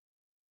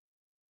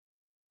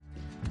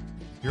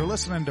You're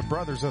listening to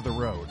Brothers of the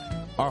Road.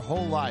 Our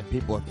whole life,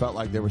 people have felt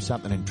like there was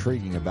something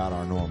intriguing about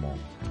our normal.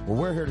 Well,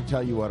 we're here to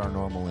tell you what our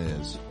normal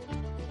is.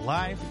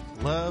 Life,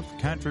 love,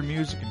 country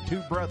music, and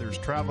two brothers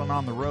traveling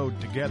on the road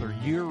together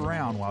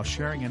year-round while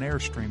sharing an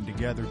Airstream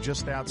together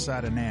just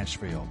outside of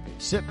Nashville.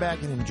 Sit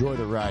back and enjoy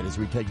the ride as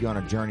we take you on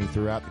a journey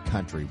throughout the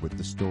country with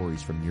the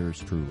stories from yours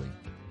truly.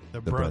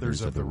 The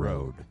Brothers of the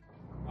Road.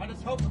 I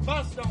just hope the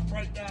bus don't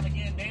break down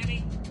again,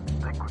 Danny.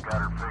 Think we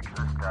got her fixed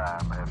this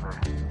time,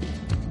 Heather.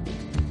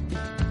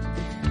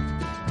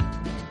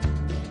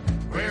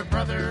 We're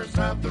brothers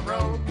of the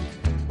road.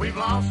 We've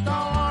lost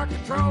all our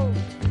control,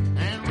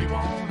 and we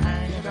won't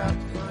hang it up